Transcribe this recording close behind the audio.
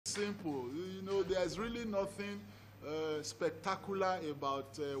simple. You know, there's really nothing spectacular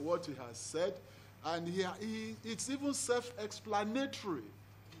about what he has said. And it's even self-explanatory.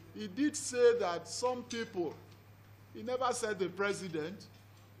 He did say that some people, he never said the president,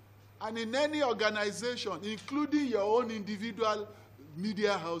 and in any organization, including your own individual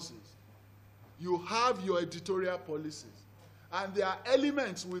media houses, you have your editorial policies. And there are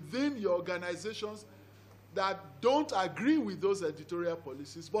elements within your organizations that don't agree with those editorial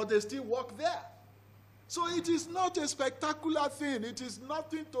policies, but they still work there. So it is not a spectacular thing. It is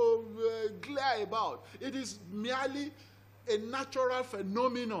nothing to glare about. It is merely a natural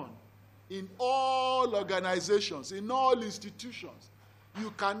phenomenon in all organizations, in all institutions.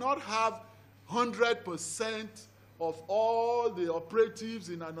 You cannot have 100% of all the operatives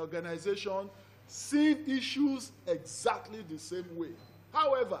in an organization seeing issues exactly the same way.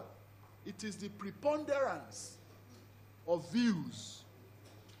 However, it is the preponderance of views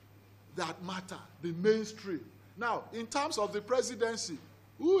that matter, the mainstream. Now, in terms of the presidency,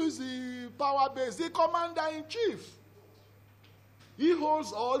 who is the power base? The commander-in-chief. He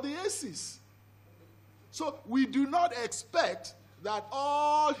holds all the aces. So we do not expect that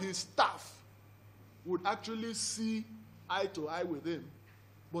all his staff would actually see eye to eye with him,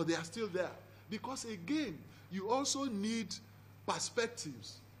 but they are still there. Because again, you also need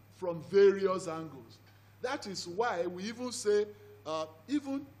perspectives from various angles. That is why we even say, our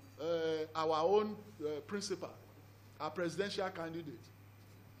own principal, our presidential candidate,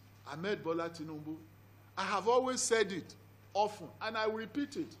 Ahmed Bola Tinubu, I have always said it often, and I will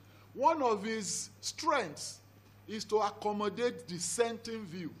repeat it. One of his strengths is to accommodate dissenting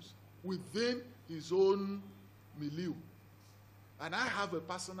views within his own milieu. And I have a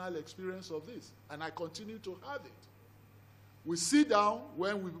personal experience of this, and I continue to have it. We sit down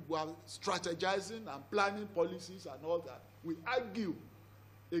when we were strategizing and planning policies and all that. We argue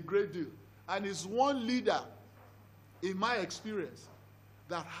a great deal. And it's one leader, in my experience,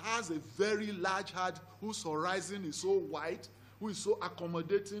 that has a very large heart, whose horizon is so wide, who is so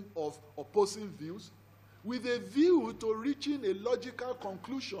accommodating of opposing views, with a view to reaching a logical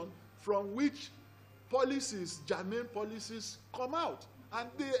conclusion from which policies, germane policies, come out. And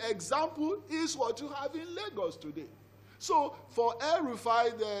the example is what you have in Lagos today. So for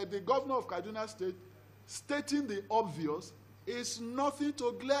El-Rufai, the governor of Kaduna State, stating the obvious is nothing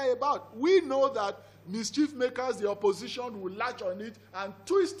to glare about. We know that mischief makers, the opposition, will latch on it and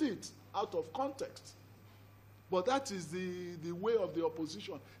twist it out of context. But that is the way of the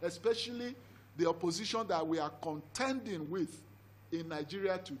opposition, especially the opposition that we are contending with in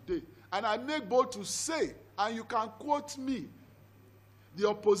Nigeria today. And I make bold to say, and you can quote me, the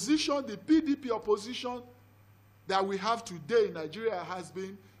opposition, the PDP opposition that we have today in Nigeria has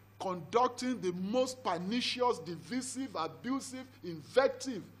been conducting the most pernicious, divisive, abusive,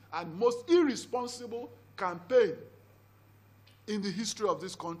 invective, and most irresponsible campaign in the history of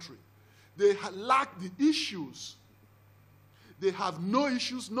this country. They lack the issues. They have no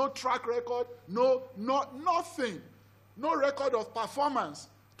issues, no track record, nothing, no record of performance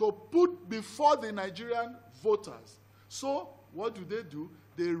to put before the Nigerian voters. So what do?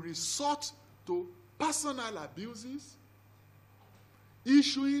 They resort to personal abuses,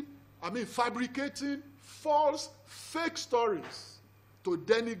 fabricating false, fake stories to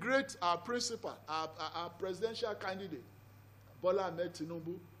denigrate our principal, our presidential candidate, Bola Ahmed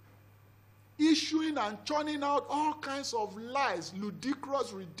Tinubu, issuing and churning out all kinds of lies,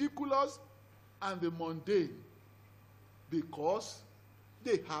 ludicrous, ridiculous, and the mundane, because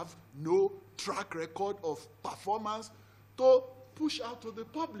they have no track record of performance to push out to the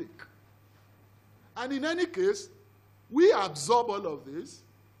public. And in any case, we absorb all of this.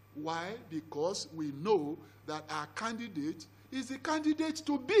 Why? Because we know that our candidate is the candidate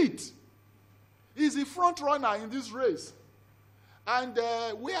to beat. He's the front runner in this race. And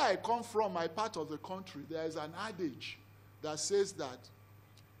where I come from, my part of the country, there is an adage that says that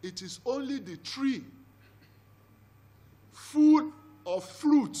it is only the tree full of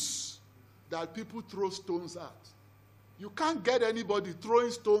fruits that people throw stones at. You can't get anybody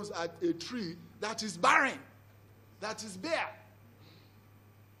throwing stones at a tree that is barren, that is bare.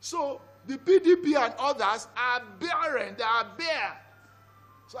 So the PDP and others are barren, they are bare.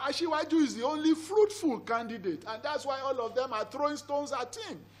 So Ashiwaju is the only fruitful candidate, and that's why all of them are throwing stones at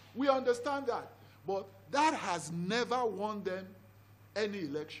him. We understand that. But that has never won them any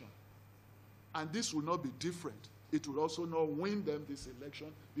election. And this will not be different. It will also not win them this election,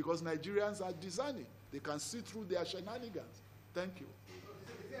 because Nigerians are discerning. They can see through their shenanigans. Thank you. Is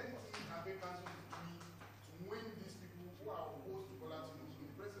there anything Abe Council to win these people who are opposed to Bola Tinubu in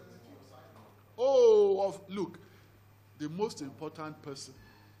the presidency to your side? Look, the most important person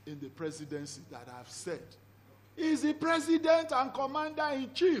in the presidency that I've said. He's the president and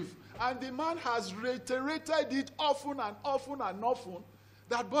commander-in-chief, and the man has reiterated it often and often and often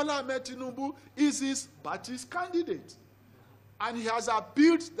that Bola Ahmed Tinubu is his party's candidate. And he has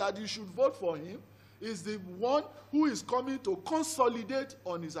appealed that you should vote for him. He's the one who is coming to consolidate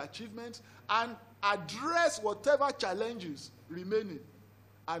on his achievements and address whatever challenges remaining.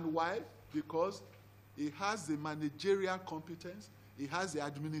 And why? Because he has the managerial competence, he has the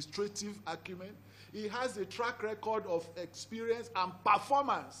administrative acumen, he has a track record of experience and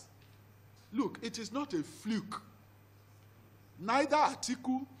performance. Look, it is not a fluke. Neither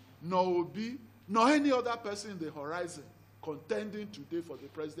Atiku, nor Obi, nor any other person in the horizon contending today for the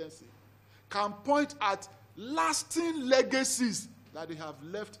presidency can point at lasting legacies that they have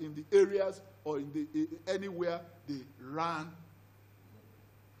left in the areas or anywhere they ran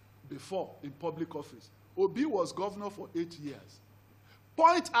before in public office. Obi was governor for 8 years.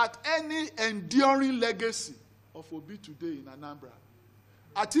 Point at any enduring legacy of Obi today in Anambra.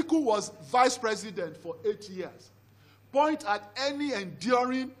 Atiku was vice president for 8 years. Point at any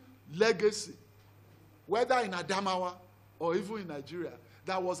enduring legacy, whether in Adamawa or even in Nigeria,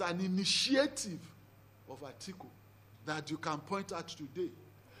 that was an initiative of Atiku that you can point at today.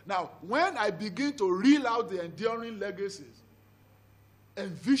 Now, when I begin to reel out the enduring legacies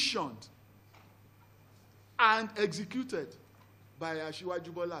envisioned and executed by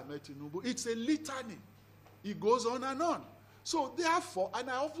Asiwaju Bola Ahmed Tinubu, it's a litany. It goes on and on. So therefore, and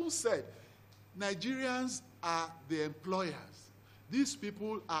I often said, Nigerians are the employers. These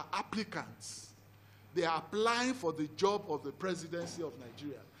people are applicants. They are applying for the job of the presidency of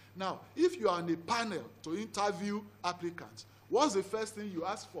Nigeria. Now, if you are on a panel to interview applicants, what's the first thing you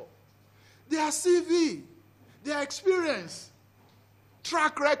ask for? Their CV, their experience,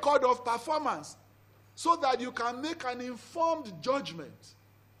 track record of performance, so that you can make an informed judgment.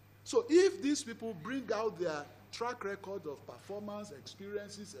 So if these people bring out their track record of performance,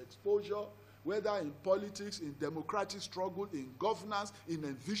 experiences, exposure, whether in politics, in democratic struggle, in governance, in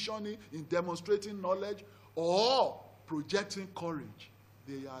envisioning, in demonstrating knowledge, or projecting courage,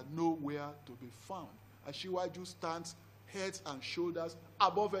 they are nowhere to be found. Asiwaju stands heads and shoulders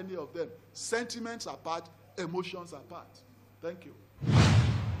above any of them. Sentiments apart, emotions apart. Thank you.